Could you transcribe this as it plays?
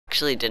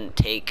actually didn't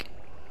take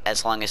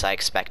as long as I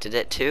expected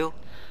it to.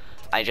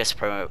 I just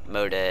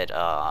promoted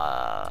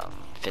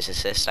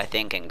physicist, I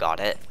think, and got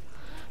it.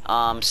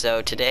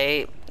 So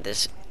today,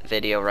 this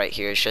video right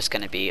here is just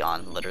going to be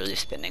on literally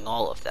spinning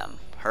all of them.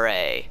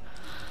 Hooray.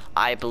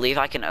 I believe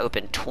I can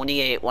open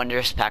 28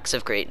 wondrous packs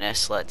of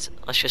greatness. Let's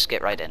just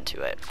get right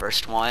into it.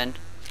 First one,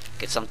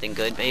 get something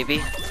good,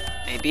 maybe.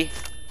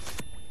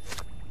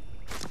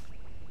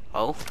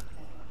 Oh,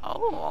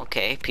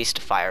 okay. Piece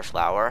to Fire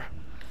Flower,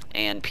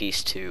 and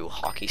piece to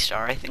Hockey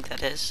Star, I think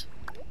that is.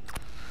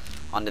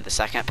 On to the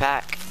second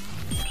pack.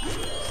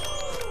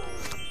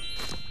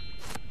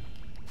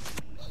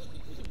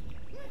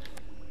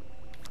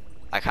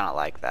 I kind of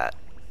like that.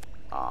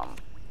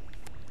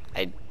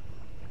 I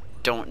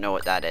don't know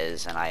what that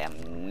is, and I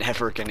am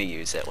never gonna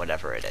use it,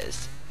 whatever it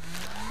is.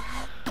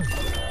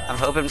 I'm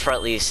hoping for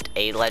at least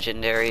a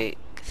legendary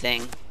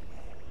thing,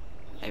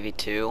 maybe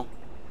two.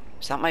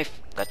 Is that my?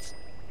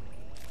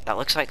 That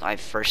looks like my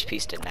first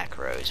piece to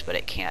Necros, but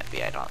it can't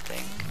be, I don't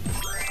think.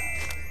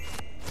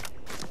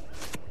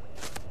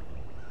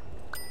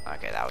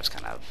 Okay, that was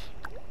kind of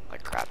a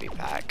crappy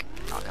pack,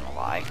 not gonna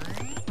lie.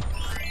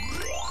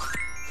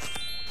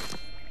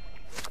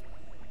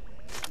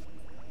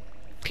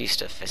 Piece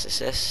to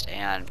Physicist,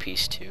 and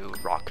piece to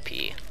Rock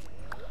P.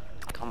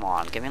 Come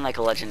on, give me like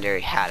a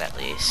legendary hat at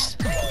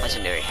least.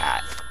 Legendary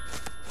hat.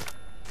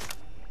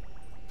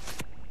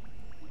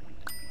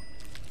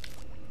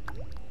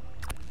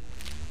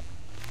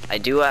 I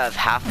do have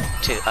half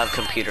of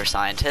Computer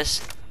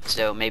Scientist,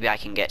 so maybe I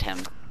can get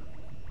him.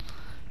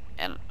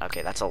 And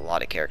okay, that's a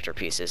lot of character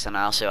pieces. And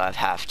I also have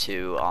half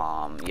to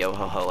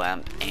Yo-Ho-Ho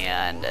Imp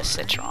and a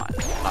Citron.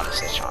 Not a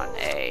Citron,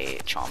 a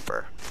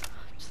Chomper.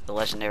 The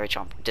legendary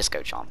Chomper,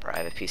 Disco Chomper. I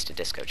have a piece to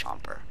Disco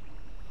Chomper.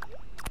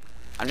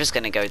 I'm just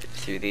gonna go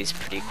through these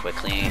pretty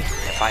quickly.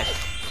 If I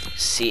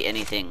see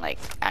anything like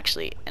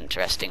actually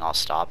interesting, I'll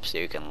stop so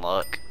you can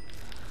look.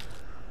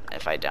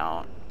 If I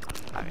don't,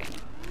 I mean,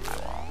 I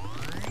won't.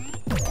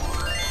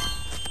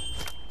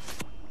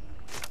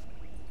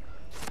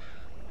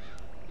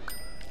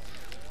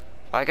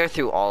 If I go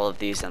through all of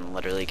these and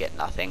literally get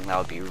nothing, that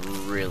would be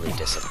really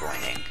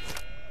disappointing.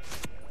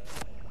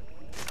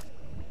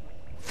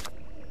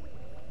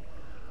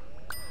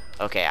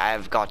 Okay, I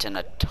have gotten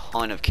a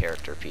ton of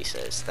character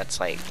pieces. That's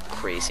like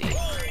crazy.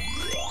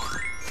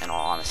 In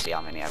all honesty,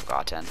 how many I've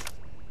gotten.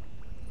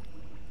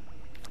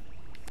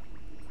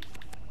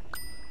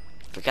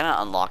 We're gonna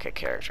unlock a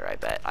character, I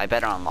bet. I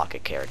better unlock a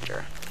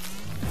character.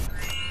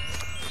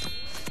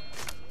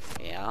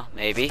 Yeah,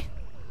 maybe.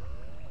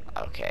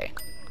 Okay.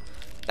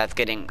 That's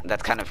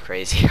kind of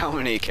crazy how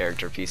many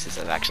character pieces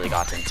I've actually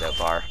gotten so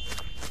far.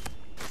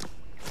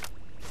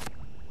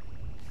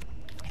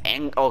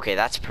 And, okay,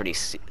 that's pretty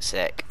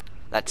sick.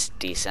 That's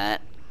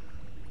decent.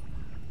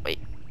 Wait,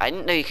 I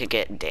didn't know you could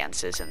get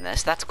dances in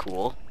this. That's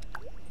cool.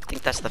 I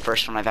think that's the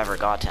first one I've ever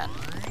gotten.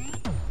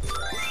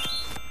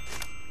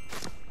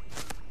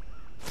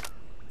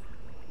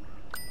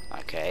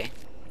 Okay.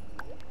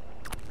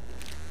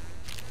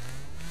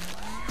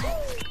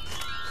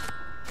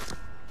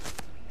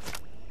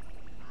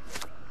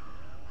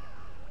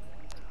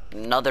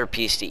 Another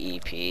piece to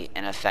EP,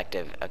 an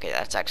effective. Okay,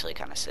 that's actually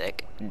kind of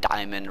sick.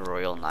 Diamond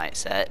Royal Knight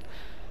set.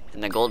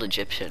 And the Gold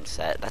Egyptian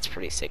set, that's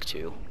pretty sick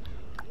too.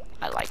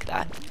 I like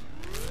that.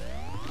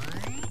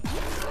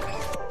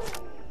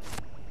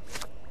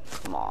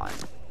 Come on.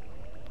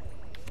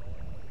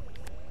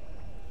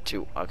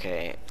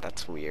 Okay,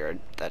 that's weird.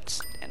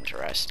 That's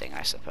interesting,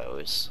 I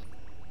suppose.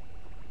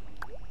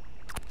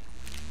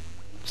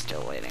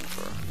 Still waiting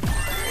for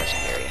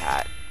legendary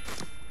hat.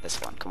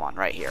 This one, come on,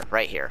 right here,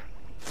 right here.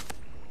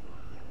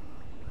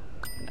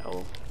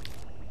 No.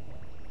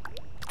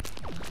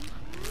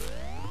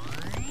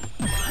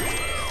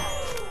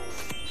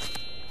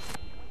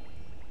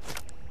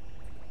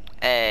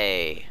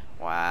 Hey,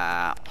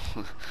 wow.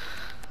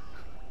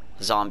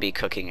 Zombie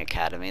Cooking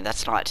Academy,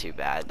 that's not too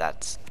bad,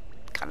 that's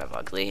kind of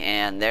ugly.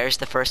 And there's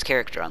the first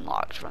character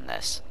unlocked from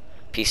this.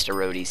 Piece to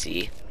Rhodey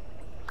Z.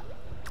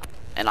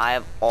 And I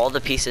have all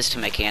the pieces to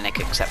Mechanic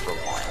except for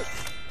one.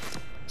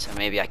 So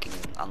maybe I can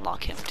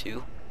unlock him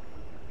too.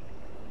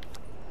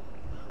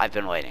 I've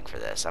been waiting for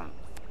this. I'm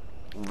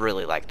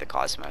really like the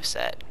Cosmo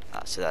set,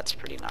 so that's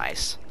pretty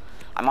nice.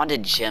 I'm onto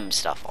gym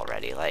stuff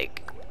already,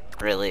 like,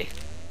 really.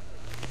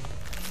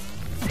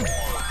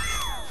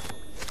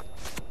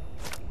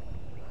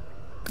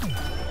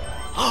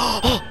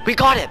 Oh, we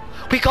got him!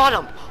 We got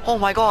him! Oh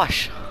my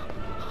gosh!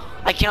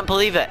 I can't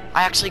believe it!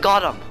 I actually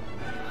got him!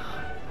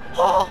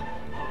 Oh!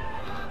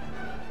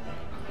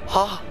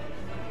 Oh!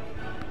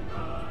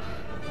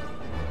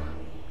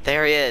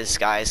 There he is,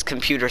 guys.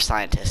 Computer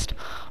Scientist.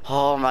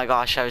 Oh my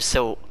gosh, I'm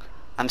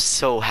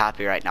so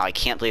happy right now. I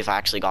can't believe I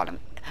actually got him.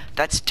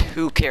 That's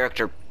 2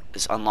 characters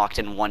unlocked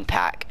in 1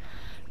 pack.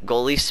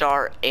 Goalie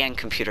Star and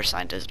Computer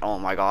Scientist. Oh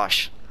my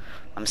gosh.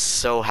 I'm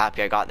so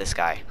happy I got this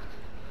guy.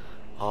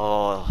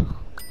 Oh.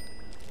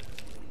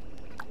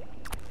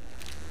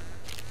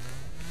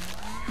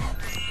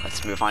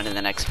 Let's move on to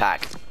the next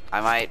pack.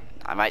 I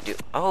might do.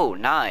 Oh,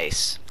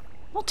 nice.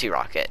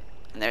 Multi-rocket.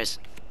 And there's,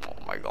 oh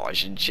my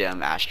gosh,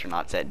 gem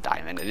astronaut set,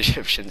 diamond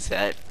Egyptian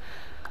set.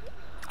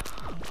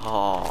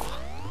 Oh.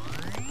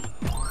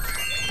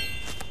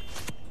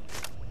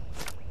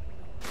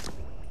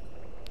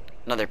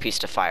 Another piece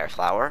to fire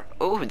flower.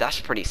 Oh,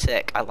 that's pretty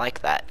sick. I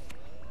like that.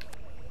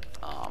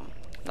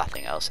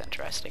 Nothing else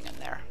interesting in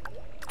there.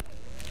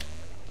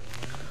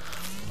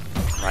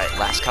 Right,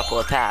 last couple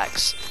of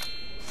packs.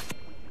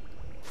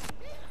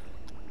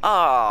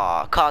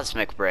 Oh,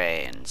 cosmic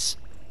brains.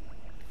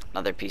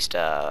 Another piece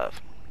to,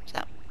 is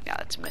that, yeah,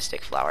 that's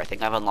mystic flower. I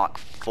think I've unlocked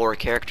 4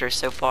 characters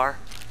so far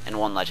and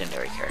 1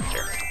 legendary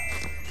character.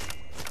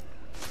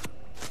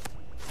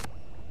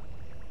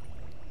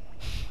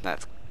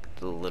 That's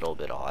a little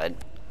bit odd.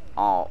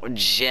 Oh,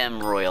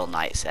 gem royal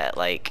knight set.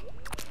 Like,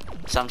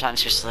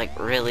 sometimes just like,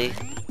 really?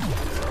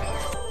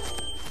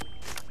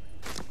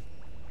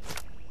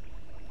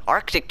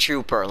 Arctic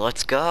Trooper,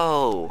 let's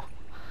go.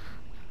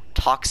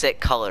 Toxic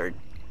colored,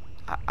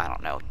 I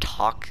don't know,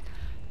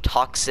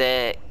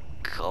 toxic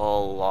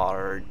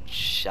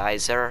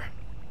collargizer.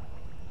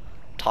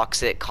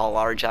 Toxic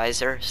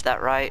collargizer, is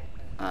that right?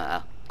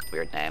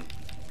 Weird name.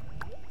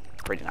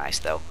 Pretty nice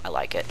though, I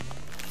like it.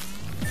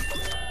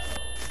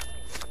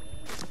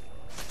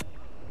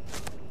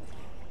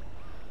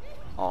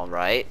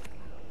 Alright.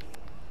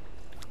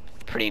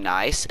 Pretty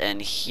nice, and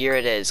here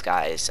it is,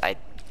 guys.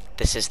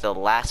 This is the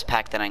last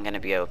pack that I'm going to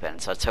be open,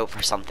 so let's hope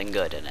for something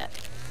good in it.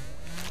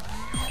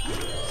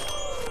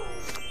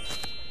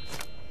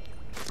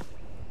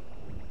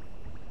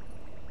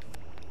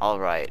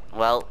 Alright,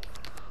 well,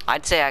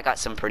 I'd say I got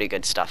some pretty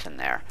good stuff in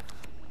there.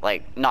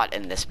 Like, not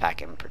in this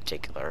pack in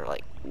particular,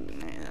 like,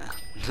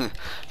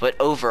 but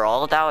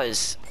overall, that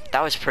was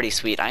pretty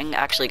sweet. I'm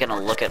actually going to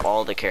look at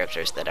all the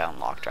characters that I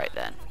unlocked right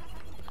then.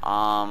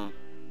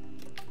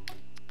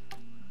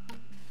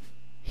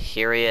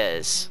 Here he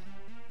is.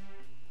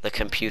 The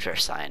computer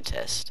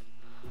scientist.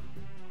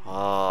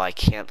 Oh, I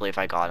can't believe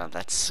I got him.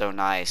 That's so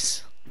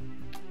nice.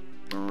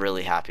 I'm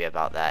really happy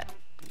about that.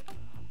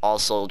 All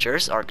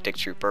soldiers, Arctic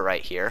Trooper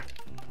right here.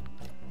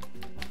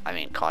 I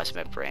mean,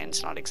 cosmic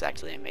brains, not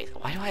exactly amazing.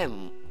 Why do I have...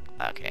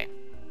 Okay.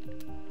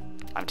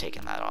 I'm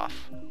taking that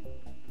off.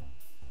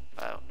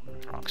 Oh,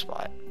 wrong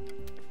spot.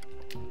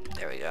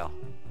 There we go.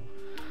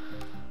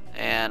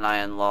 And I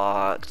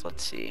unlocked,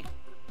 let's see.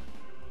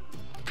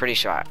 Pretty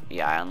sure,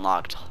 yeah, I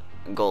unlocked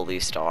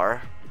Goalie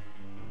Star.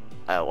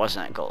 It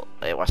wasn't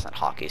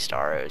Hockey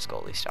Star, it was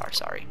Goalie Star,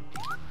 sorry.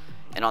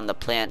 And on the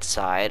plant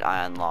side,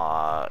 I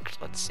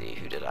unlocked, let's see,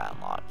 who did I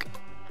unlock?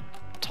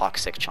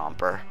 Toxic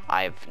Chomper.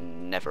 I've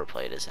never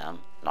played as him,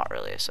 not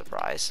really a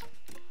surprise.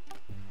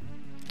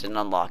 Didn't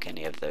unlock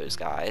any of those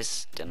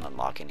guys. Didn't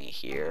unlock any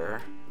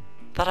here.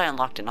 Thought I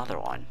unlocked another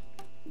one.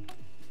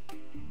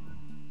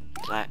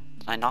 Did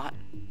I not?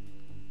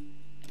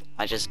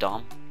 I just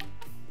dumb?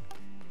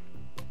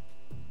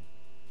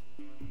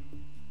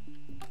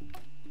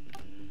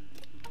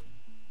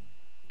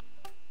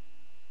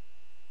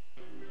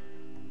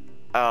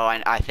 Oh,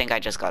 I think I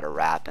just got a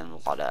wrap and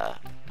a lot of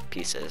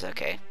pieces.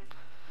 Okay.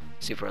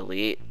 Super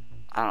Elite.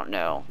 I don't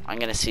know. I'm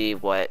gonna see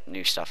what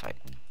new stuff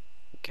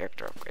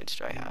character upgrades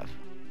do I have.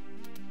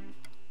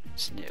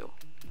 It's new.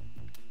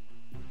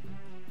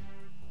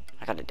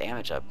 I got a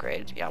damage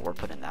upgrade. Yeah, we're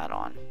putting that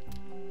on.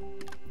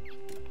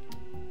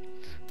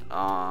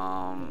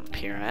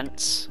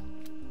 Appearance.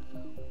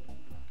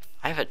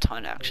 I have a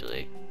ton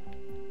actually.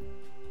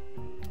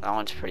 That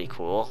one's pretty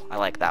cool. I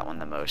like that one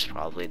the most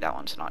probably. That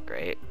one's not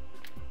great.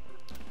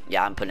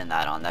 Yeah, I'm putting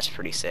that on. That's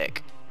pretty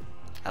sick.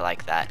 I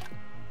like that.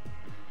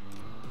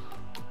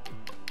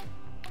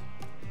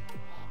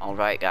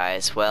 Alright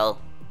guys, well,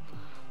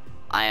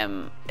 I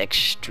am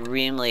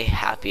extremely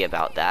happy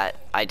about that.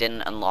 I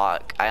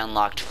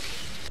unlocked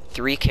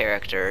 3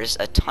 characters,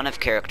 a ton of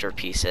character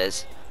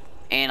pieces,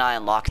 and I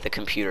unlocked the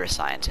computer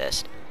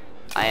scientist.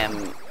 I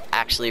am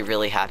actually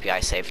really happy I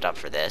saved up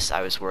for this.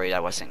 I was worried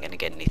I wasn't going to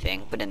get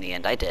anything, but in the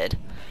end I did.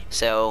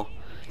 So,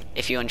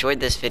 if you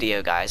enjoyed this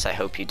video guys, I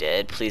hope you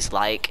did. Please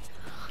like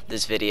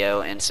this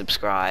video and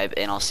subscribe,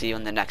 and I'll see you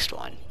in the next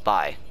one.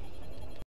 Bye.